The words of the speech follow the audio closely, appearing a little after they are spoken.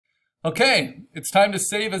Okay, it's time to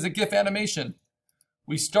save as a GIF animation.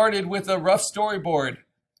 We started with a rough storyboard.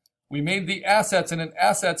 We made the assets in an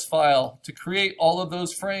assets file to create all of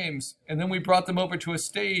those frames, and then we brought them over to a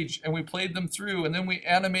stage and we played them through, and then we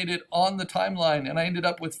animated on the timeline, and I ended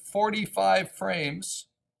up with 45 frames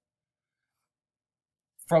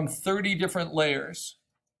from 30 different layers,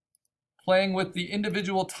 playing with the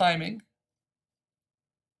individual timing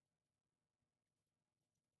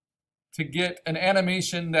to get an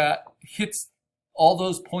animation that hits all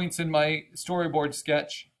those points in my storyboard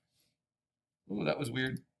sketch. Ooh, that was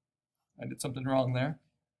weird. I did something wrong there.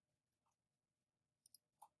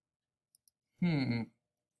 Layer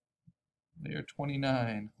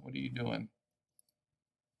 29. What are you doing?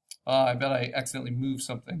 I bet I accidentally moved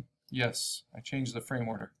something. Yes, I changed the frame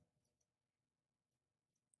order.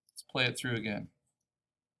 Let's play it through again.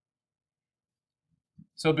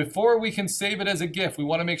 So before we can save it as a GIF, we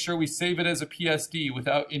want to make sure we save it as a PSD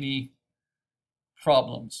without any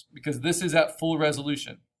problems, because this is at full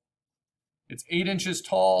resolution. It's 8 inches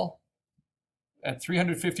tall at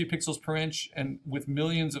 350 pixels per inch and with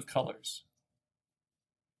millions of colors.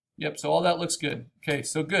 Yep, so all that looks good. Okay,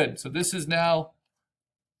 so good. So this is now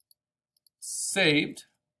saved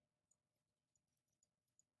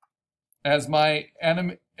as my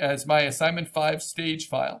assignment 5 stage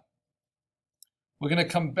file. We're going to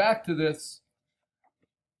come back to this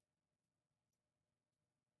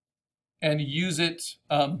and use it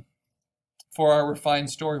for our refined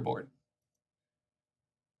storyboard.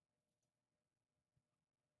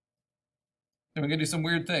 And we're going to do some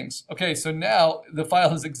weird things. Okay, so now the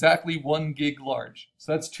file is exactly 1 gig large.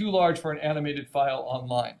 So that's too large for an animated file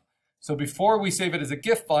online. So before we save it as a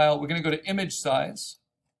GIF file, we're going to go to image size,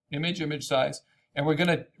 image size, and we're going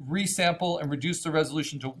to resample and reduce the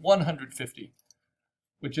resolution to 150,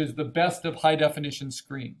 which is the best of high definition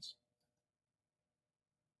screens.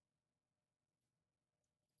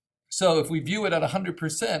 So if we view it at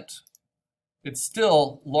 100%, it's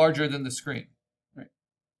still larger than the screen, right?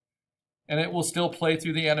 And it will still play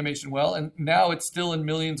through the animation well, and now it's still in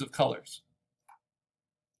millions of colors.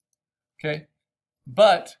 Okay,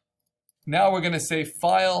 but now we're going to say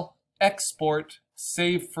File, Export,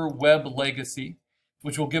 Save for Web Legacy,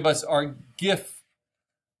 which will give us our GIF,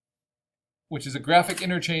 which is a graphic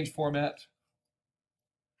interchange format,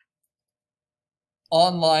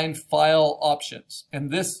 online file options.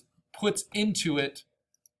 And this puts into it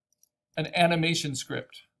an animation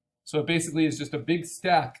script. So it basically is just a big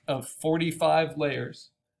stack of 45 layers,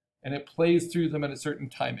 and it plays through them at a certain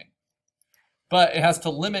timing. But it has to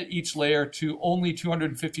limit each layer to only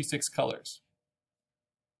 256 colors.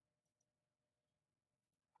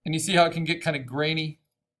 And you see how it can get kind of grainy?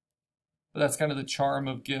 But that's kind of the charm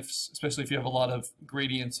of GIFs, especially if you have a lot of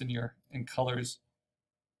gradients in colors.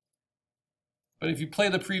 But if you play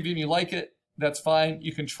the preview and you like it, that's fine.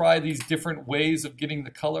 You can try these different ways of getting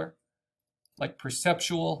the color. Like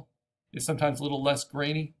perceptual is sometimes a little less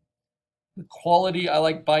grainy. The quality, I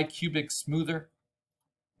like bicubic smoother.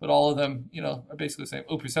 But all of them, are basically the same.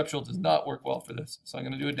 Oh, perceptual does not work well for this. So I'm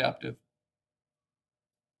going to do adaptive.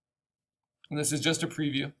 And this is just a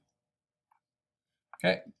preview.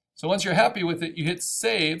 Okay. So once you're happy with it, you hit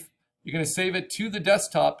save. You're going to save it to the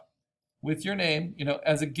desktop with your name,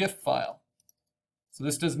 as a GIF file. So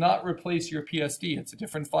this does not replace your PSD. It's a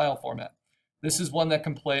different file format. This is one that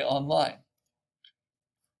can play online.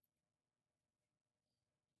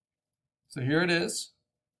 So here it is.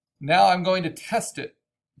 Now I'm going to test it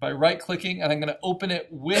by right-clicking, and I'm going to open it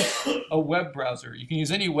with a web browser. You can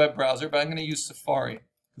use any web browser, but I'm going to use Safari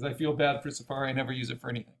because I feel bad for Safari. I never use it for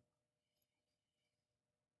anything.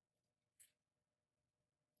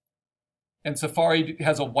 And Safari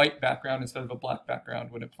has a white background instead of a black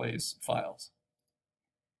background when it plays files.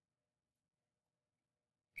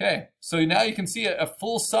 Okay, so now you can see a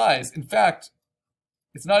full size. In fact,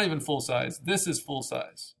 it's not even full size. This is full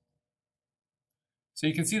size. So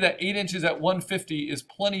you can see that 8 inches at 150 is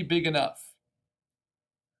plenty big enough.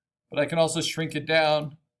 But I can also shrink it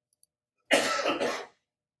down. I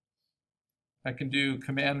can do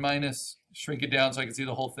Command minus, shrink it down so I can see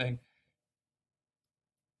the whole thing.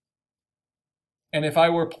 And if I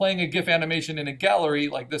were playing a GIF animation in a gallery,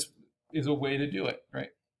 like this is a way to do it, right?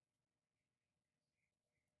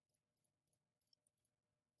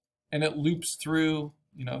 And it loops through,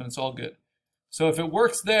 and it's all good. So if it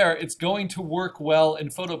works there, it's going to work well in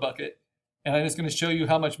PhotoBucket. And I'm just going to show you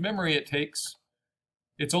how much memory it takes.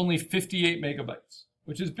 It's only 58 megabytes,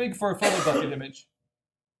 which is big for a PhotoBucket image,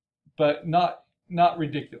 but not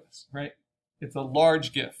ridiculous, right? It's a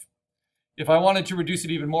large GIF. If I wanted to reduce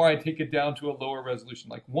it even more, I'd take it down to a lower resolution,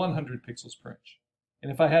 like 100 pixels per inch.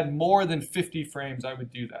 And if I had more than 50 frames, I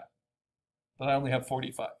would do that. but I only have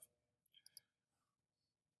 45.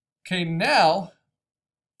 Okay, now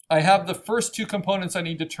I have the first two components I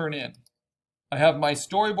need to turn in. I have my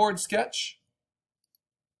storyboard sketch.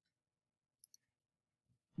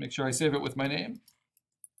 Make sure I save it with my name.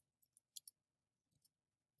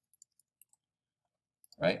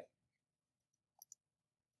 Right?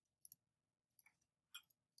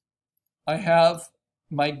 I have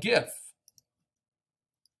my GIF.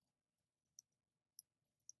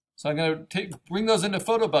 So I'm going to bring those into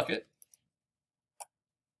PhotoBucket,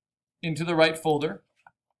 into the right folder,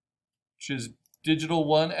 which is Digital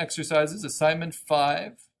 1 Exercises, Assignment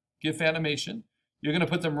 5, GIF Animation. You're going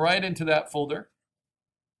to put them right into that folder.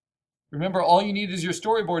 Remember, all you need is your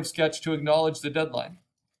storyboard sketch to acknowledge the deadline.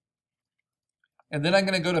 And then I'm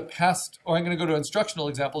going to go to past, or I'm going to go to instructional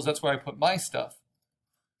examples. That's where I put my stuff.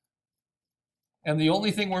 And the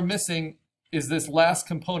only thing we're missing is this last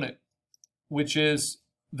component, which is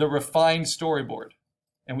the refined storyboard.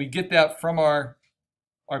 And we get that from our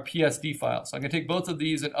PSD file. So I'm going to take both of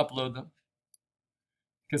these and upload them,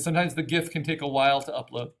 because sometimes the GIF can take a while to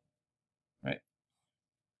upload, right?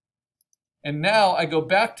 And now I go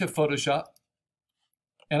back to Photoshop,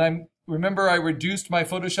 and remember I reduced my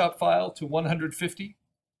Photoshop file to 150,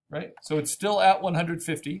 right? So it's still at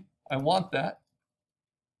 150. I want that.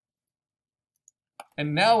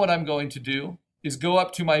 And now what I'm going to do is go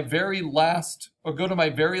up to my very last, or go to my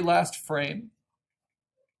very last frame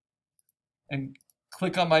and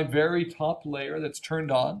click on my very top layer that's turned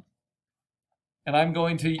on. And I'm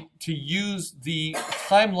going to use the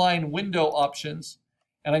timeline window options,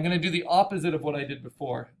 and I'm going to do the opposite of what I did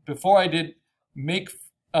before. Before I did make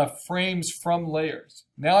frames from layers.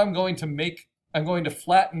 Now I'm going to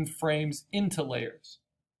flatten frames into layers.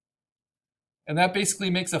 And that basically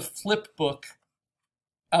makes a flip book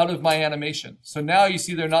out of my animation. So now you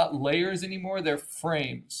see they're not layers anymore, they're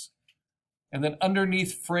frames. And then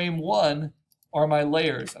underneath frame 1 are my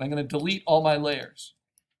layers. And I'm going to delete all my layers.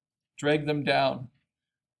 Drag them down.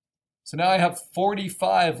 So now I have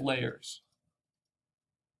 45 layers.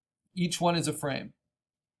 Each one is a frame.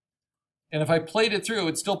 And if I played it through, it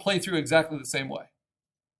would still play through exactly the same way,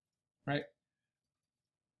 right?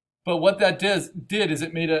 But what that did is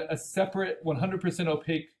it made a separate 100%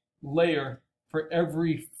 opaque layer for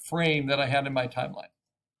every frame that I had in my timeline.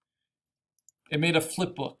 It made a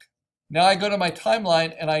flip book. Now I go to my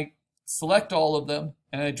timeline and I select all of them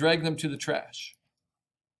and I drag them to the trash,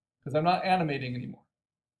 because I'm not animating anymore.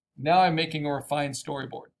 Now I'm making a refined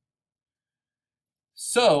storyboard.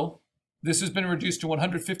 So this has been reduced to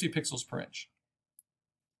 150 pixels per inch.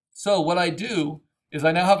 So what I do is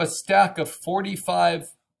I now have a stack of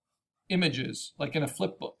 45 images, like in a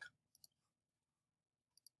flip book.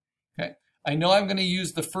 Okay, I know I'm going to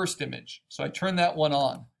use the first image, so I turn that one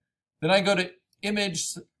on. Then I go to image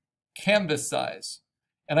canvas size,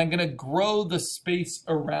 and I'm going to grow the space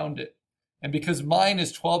around it. And because mine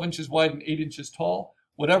is 12 inches wide and 8 inches tall,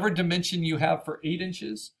 whatever dimension you have for 8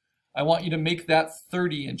 inches, I want you to make that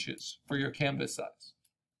 30 inches for your canvas size.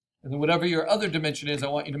 And then whatever your other dimension is, I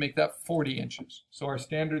want you to make that 40 inches. So our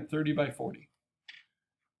standard 30 by 40.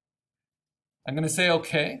 I'm going to say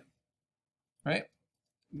OK, right?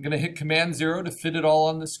 I'm going to hit Command 0 to fit it all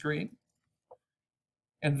on the screen.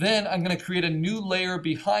 And then I'm going to create a new layer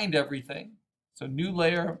behind everything. So new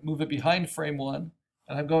layer, move it behind frame 1.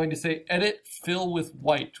 And I'm going to say Edit, Fill with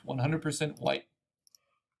White, 100% white.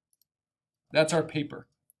 That's our paper.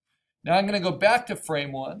 Now I'm going to go back to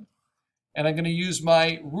frame 1, and I'm going to use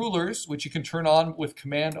my rulers, which you can turn on with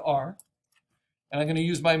Command R. And I'm going to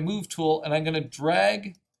use my Move tool, and I'm going to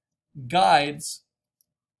drag guides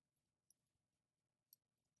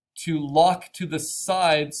to lock to the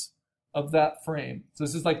sides of that frame. So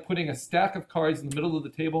this is like putting a stack of cards in the middle of the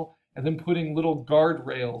table and then putting little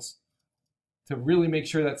guardrails to really make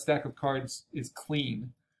sure that stack of cards is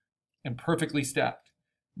clean and perfectly stacked.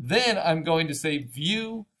 Then I'm going to say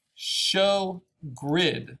View, Show,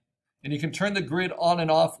 Grid. And you can turn the grid on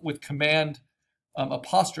and off with Command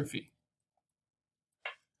apostrophe.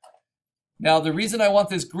 Now the reason I want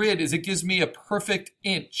this grid is it gives me a perfect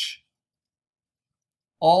inch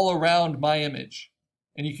all around my image.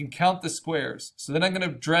 And you can count the squares. So then I'm going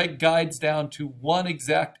to drag guides down to 1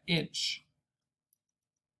 exact inch.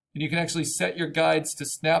 And you can actually set your guides to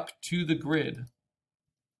snap to the grid.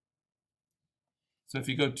 So if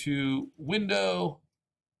you go to Window,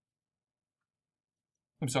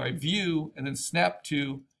 View, and then Snap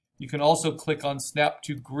to, you can also click on Snap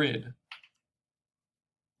to Grid,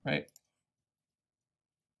 right?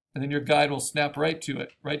 And then your guide will snap right to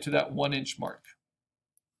it, right to that 1 inch mark.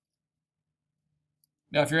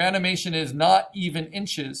 Now, if your animation is not even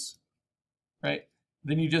inches, right,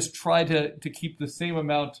 then you just try to keep the same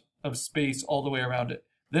amount of space all the way around it.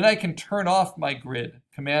 Then I can turn off my grid,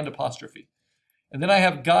 Command apostrophe. And then I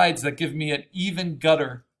have guides that give me an even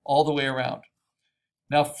gutter all the way around.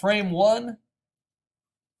 Now frame 1,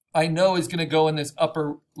 I know is going to go in this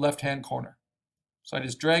upper left-hand corner. So I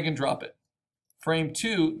just drag and drop it. Frame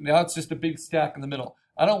 2, now it's just a big stack in the middle.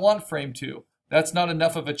 I don't want frame 2. That's not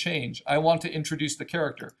enough of a change. I want to introduce the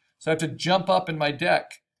character. So I have to jump up in my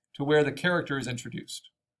deck to where the character is introduced.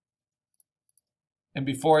 And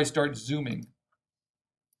before I start zooming.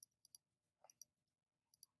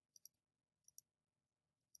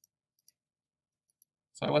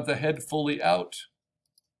 So I want the head fully out.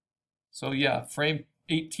 So yeah, frame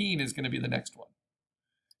 18 is going to be the next one.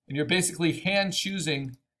 And you're basically hand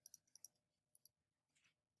choosing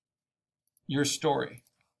your story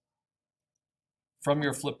from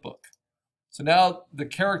your flipbook. So now the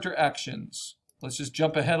character actions. Let's just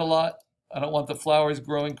jump ahead a lot. I don't want the flowers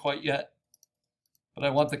growing quite yet, but I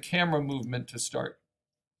want the camera movement to start.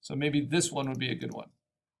 So maybe this one would be a good one.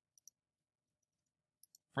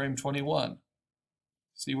 Frame 21.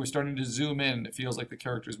 See, we're starting to zoom in. It feels like the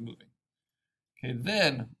character's moving. Okay,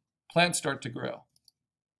 then plants start to grow.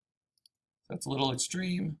 That's a little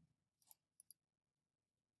extreme.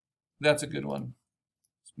 That's a good one.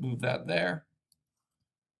 Let's move that there.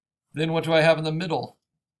 Then what do I have in the middle?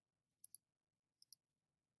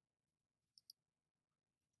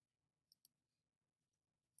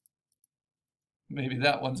 Maybe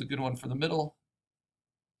that one's a good one for the middle.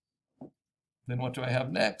 Then what do I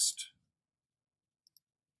have next?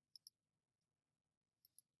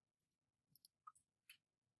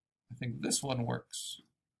 I think this one works.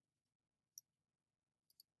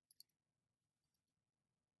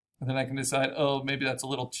 And then I can decide, oh, maybe that's a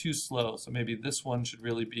little too slow. So maybe this one should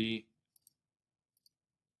really be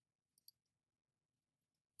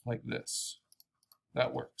like this.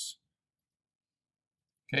 That works.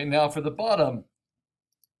 Okay, now for the bottom.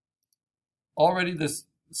 Already this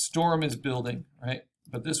storm is building, right?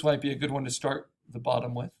 But this might be a good one to start the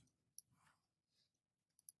bottom with.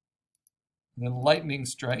 And then lightning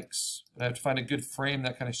strikes. But I have to find a good frame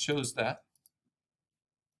that kind of shows that.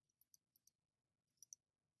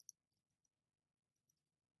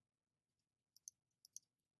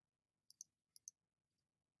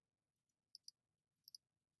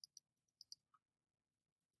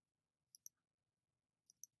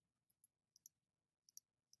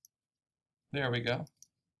 There we go.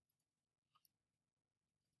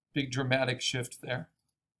 Big dramatic shift there.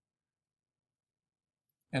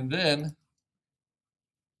 And then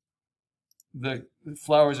the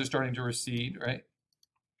flowers are starting to recede, right?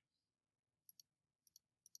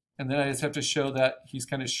 And then I just have to show that he's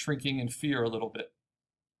kind of shrinking in fear a little bit.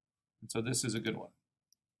 And so this is a good one.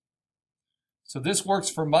 So this works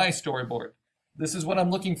for my storyboard. This is what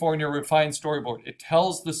I'm looking for in your refined storyboard. It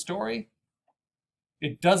tells the story.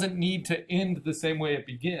 It doesn't need to end the same way it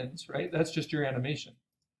begins, right? That's just your animation.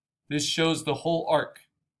 This shows the whole arc.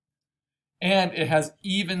 And it has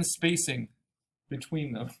even spacing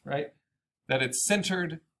between them, right? That it's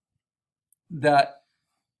centered, that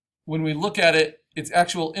when we look at it, its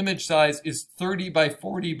actual image size is 30 by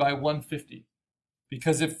 40 by 150.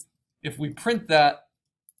 Because if we print that,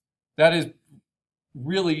 that is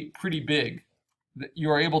really pretty big. You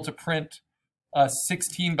are able to print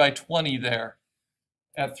 16 by 20 there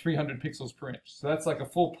at 300 pixels per inch. So that's like a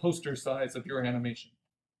full poster size of your animation.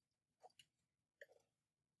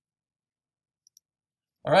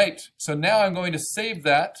 All right, so now I'm going to save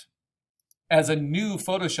that as a new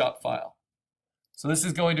Photoshop file. So this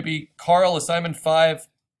is going to be Karl Assignment 5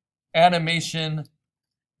 Animation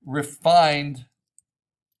Refined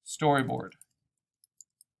Storyboard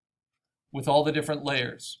with all the different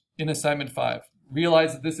layers in Assignment 5.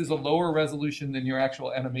 Realize that this is a lower resolution than your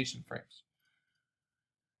actual animation frames.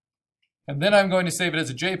 And then I'm going to save it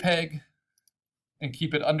as a JPEG and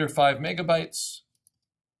keep it under 5 megabytes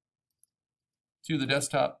to the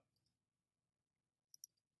desktop.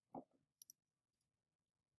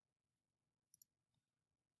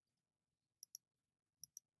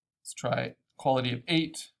 Let's try quality of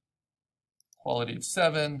 8, quality of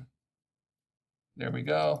 7. There we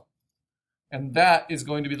go. And that is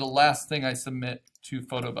going to be the last thing I submit to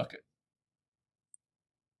PhotoBucket.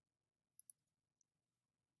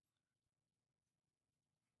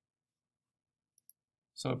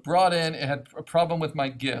 So it brought in, it had a problem with my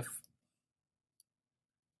GIF.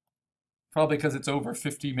 Probably because it's over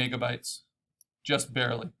 50 megabytes, just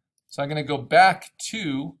barely. So I'm going to go back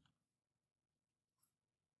to,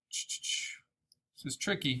 this is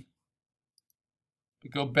tricky,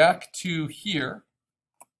 but go back to here.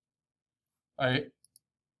 Let's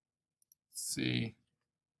see,